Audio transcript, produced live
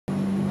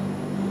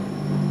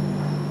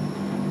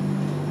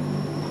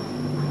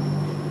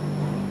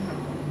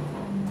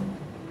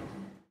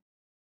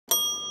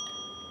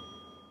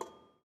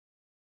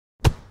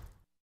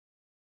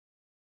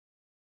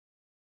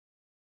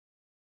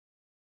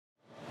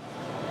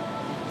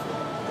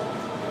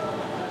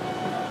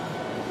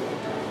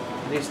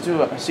These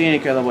two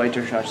scenic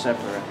elevators are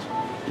separate.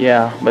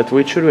 Yeah, but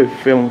which should we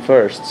film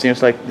first?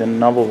 Seems like the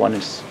novel one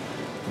is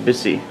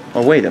busy.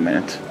 Oh, wait a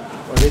minute.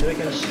 Or did we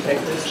can take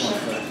this one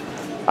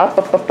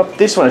first? Up.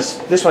 This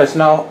one is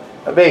now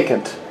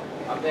vacant.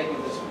 I'm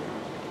taking this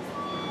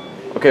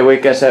one. Okay, we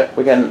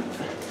can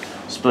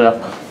split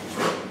up.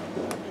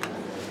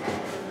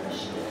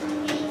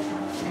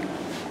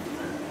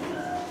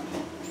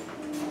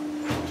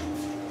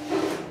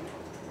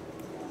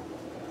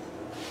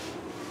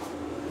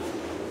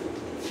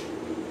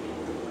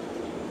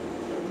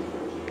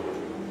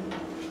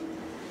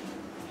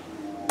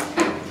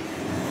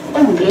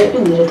 Andre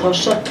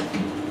underetasje.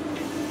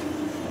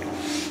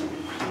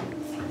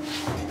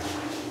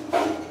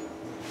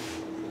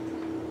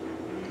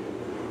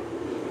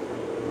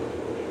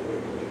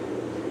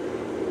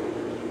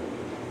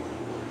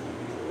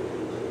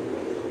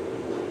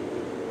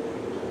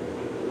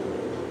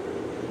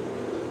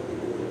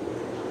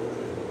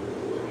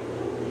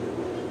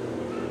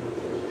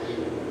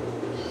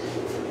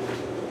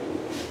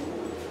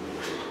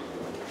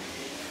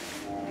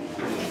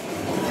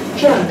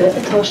 Fjerde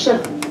etasje.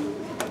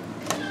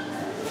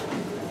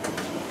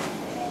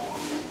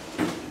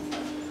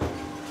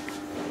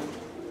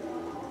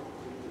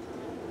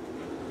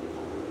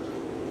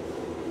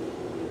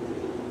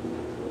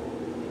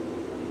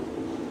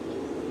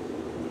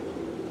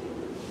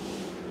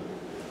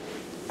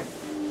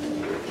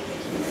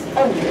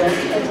 Andre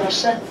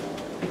etasje.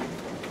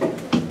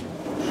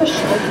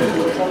 Første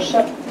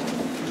underetasje.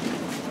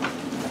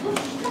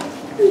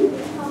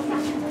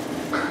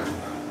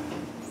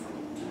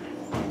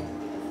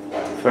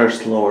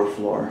 First lower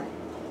floor.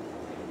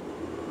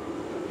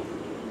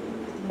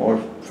 Or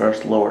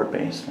first lower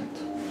basement.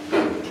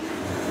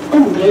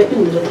 Andre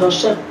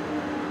underetasje.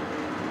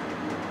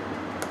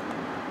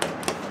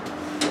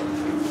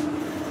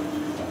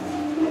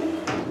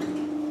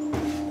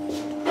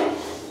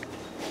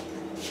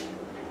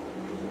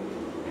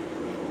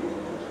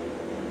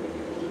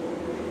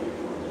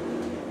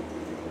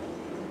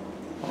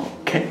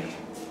 Okay.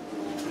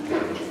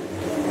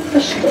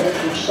 Første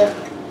etasje.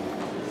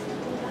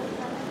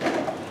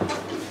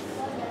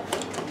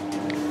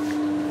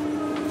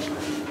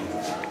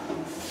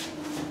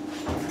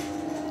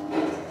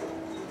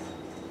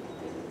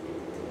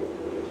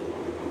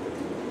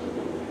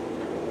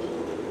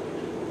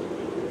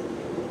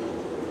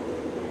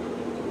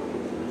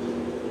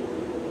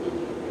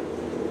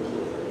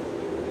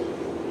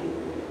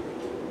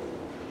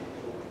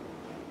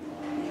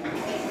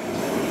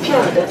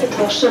 Fjerde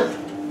etasje.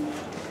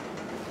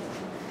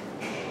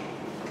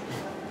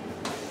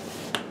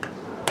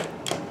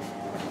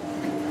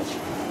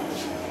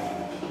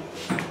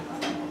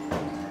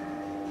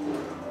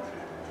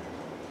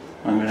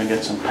 I'm gonna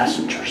get some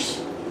passengers.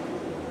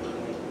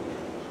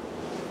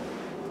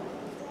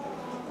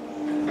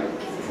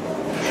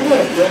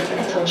 Tredje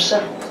etasje.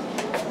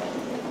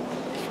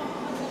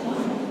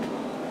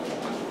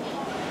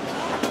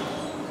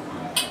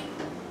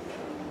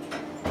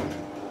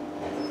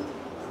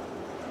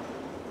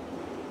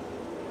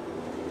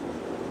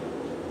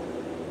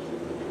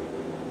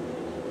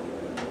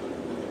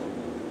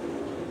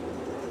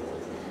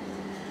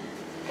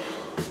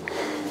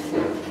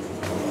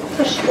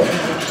 Første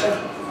etasje.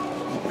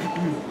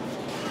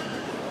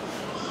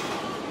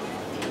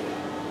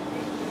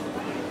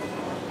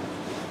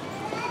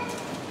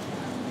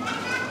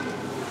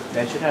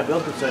 They should have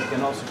built it so it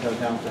can also go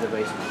down to the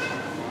basement.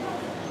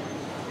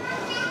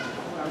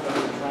 I'm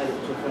going to try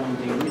to film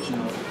the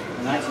original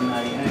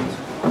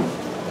 1998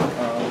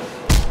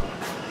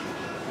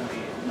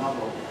 the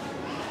novel.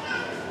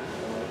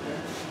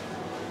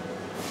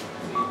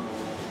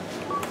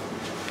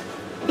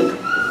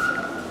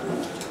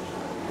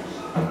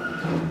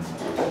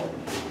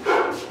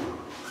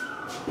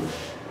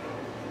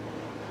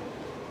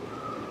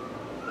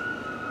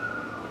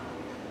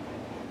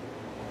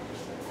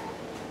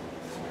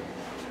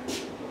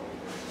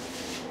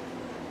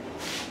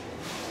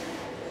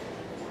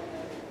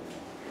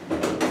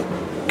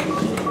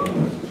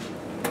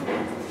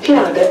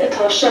 Fjerde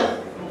etasje.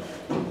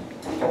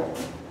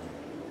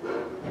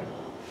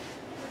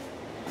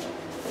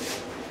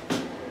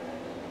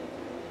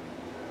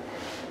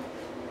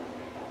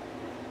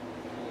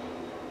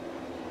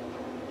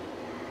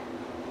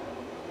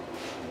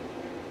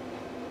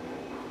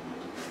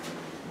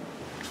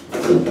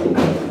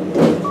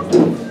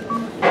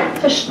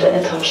 Første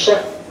etasje.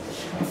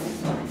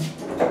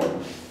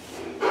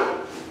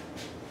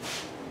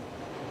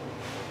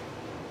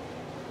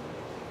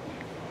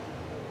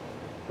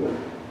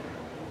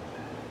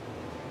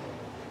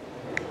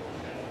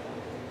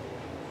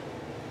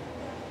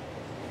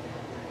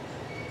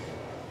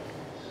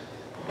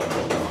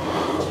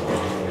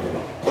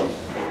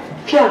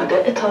 Fjerde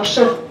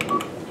etasje.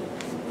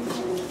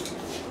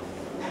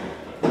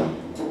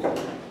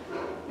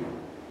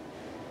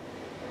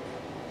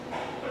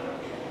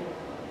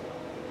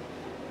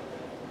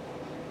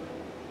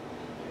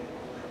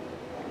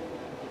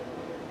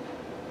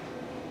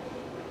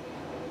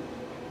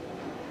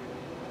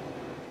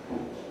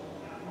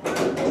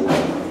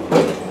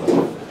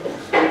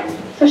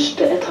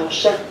 Første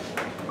etasje.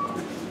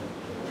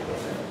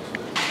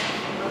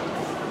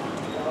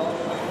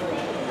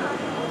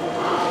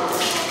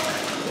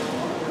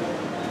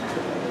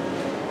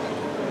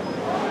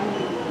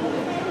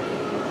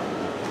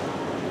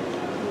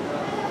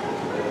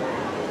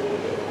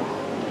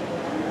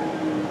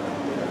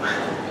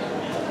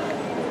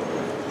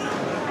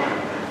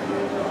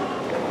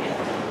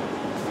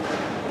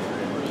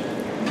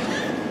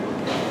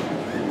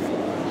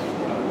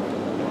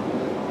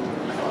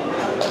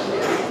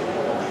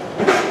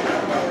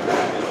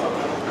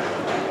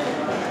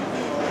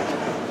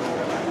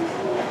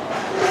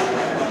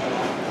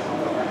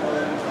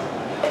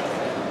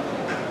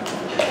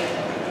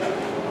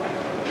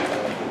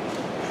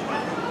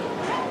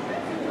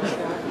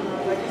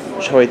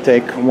 Shall we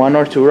take 1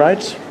 or 2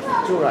 rides?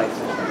 2 rides.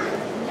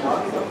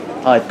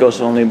 Ah, it goes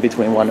only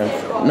between 1 and...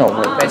 No,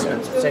 wait.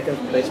 Basement, second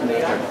basement,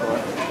 third floor.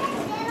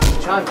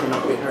 Child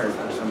cannot be heard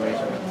for some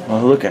reason. Oh,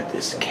 look at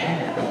this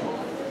can.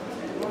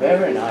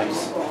 Very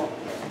nice.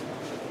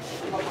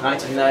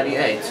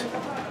 1998.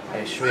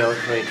 A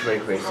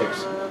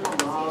 303-336.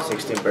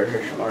 16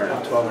 burgers or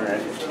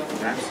 1250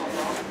 grams.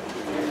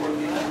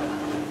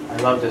 I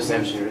love this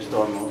M series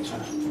door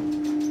motor.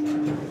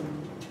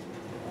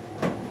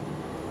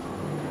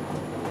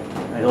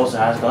 It also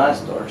has glass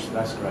doors,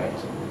 that's great.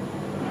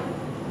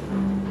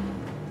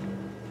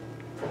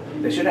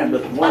 They should have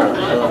built more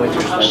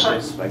elevators like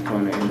this by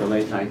KONE in the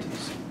late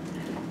 90s.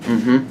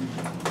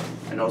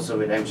 And also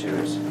with M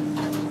series.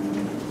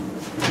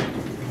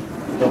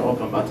 The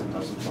open button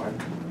doesn't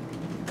work.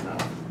 No.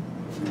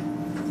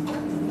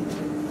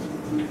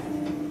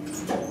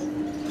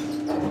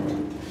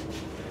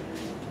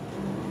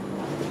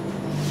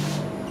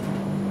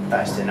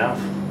 Fast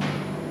enough.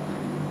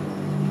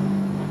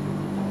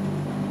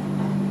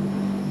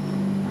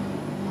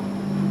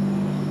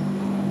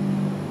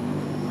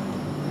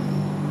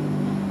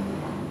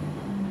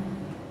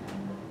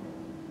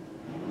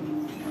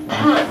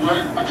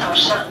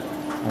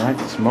 Alright,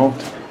 it's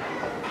moved.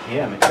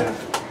 Yeah, me too.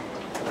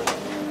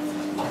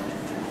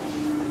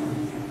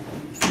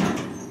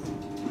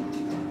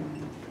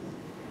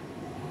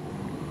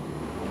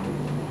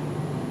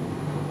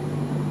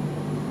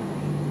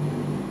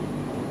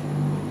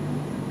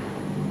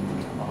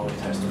 Oh, it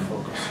has to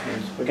focus.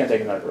 We can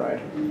take another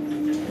ride.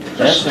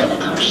 Yes.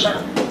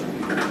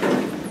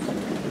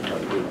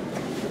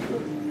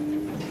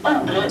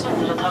 Andre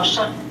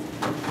underetasje.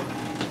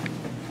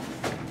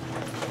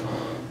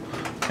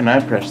 Can I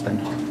press then?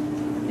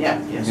 Yeah,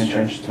 You yes, can sure.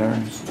 change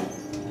turns.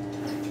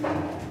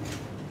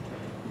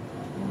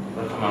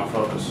 But come on,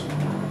 focus.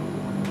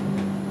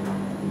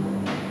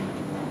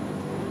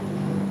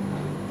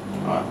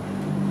 Oh.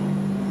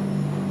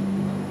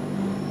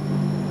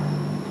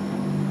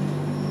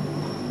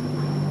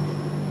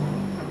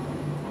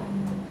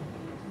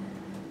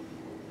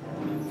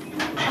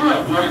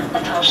 Tredje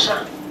etasje.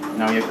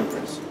 Now you can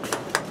press.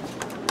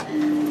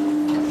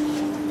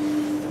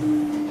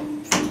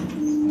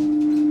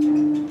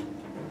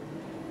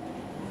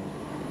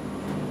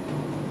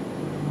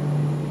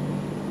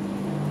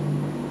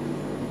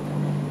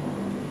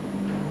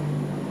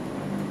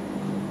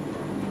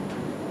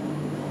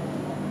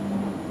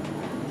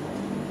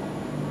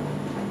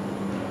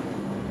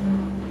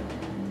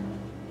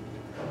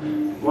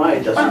 Why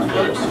it doesn't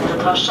Andre focus?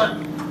 underetasje.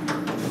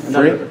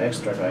 Another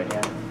extra ride,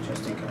 yeah,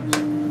 just in case.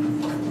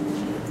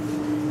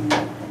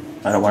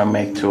 I don't want to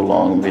make too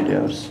long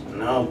videos.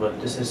 No, but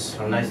this is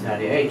from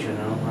 1998, you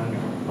know, and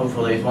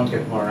hopefully it won't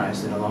get more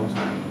nice in a long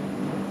time.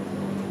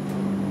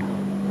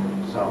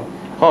 So,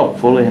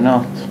 Hopefully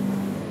not.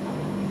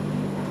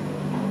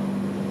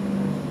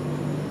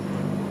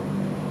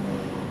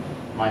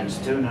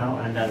 -2 now,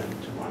 and then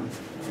to 1.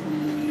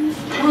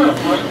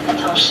 Tredje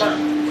etasje.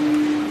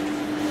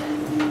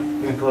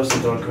 You can close the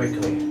door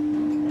quickly.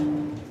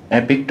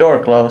 Epic door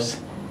close.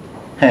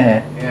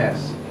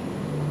 Yes.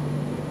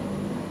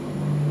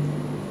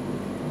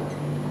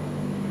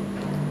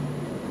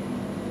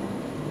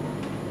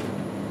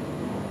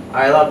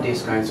 I love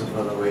these kinds of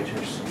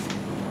elevators.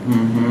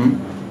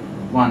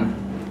 1.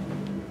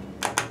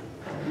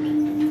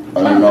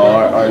 I don't know,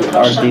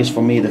 are these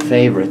for me the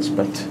favorites,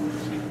 but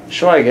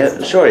sure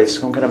it's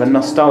some kind of a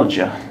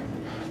nostalgia.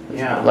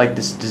 Yeah. Like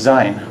this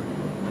design.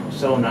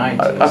 So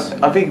 90s.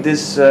 I think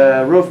this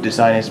roof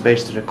design is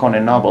based on the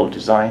KONE Novel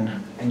design.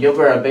 And you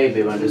were a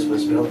baby when this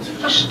was built.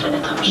 Første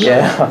etasje.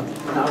 Yeah.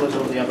 I was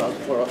only about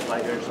 4 or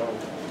 5 years old.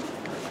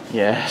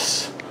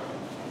 Yes.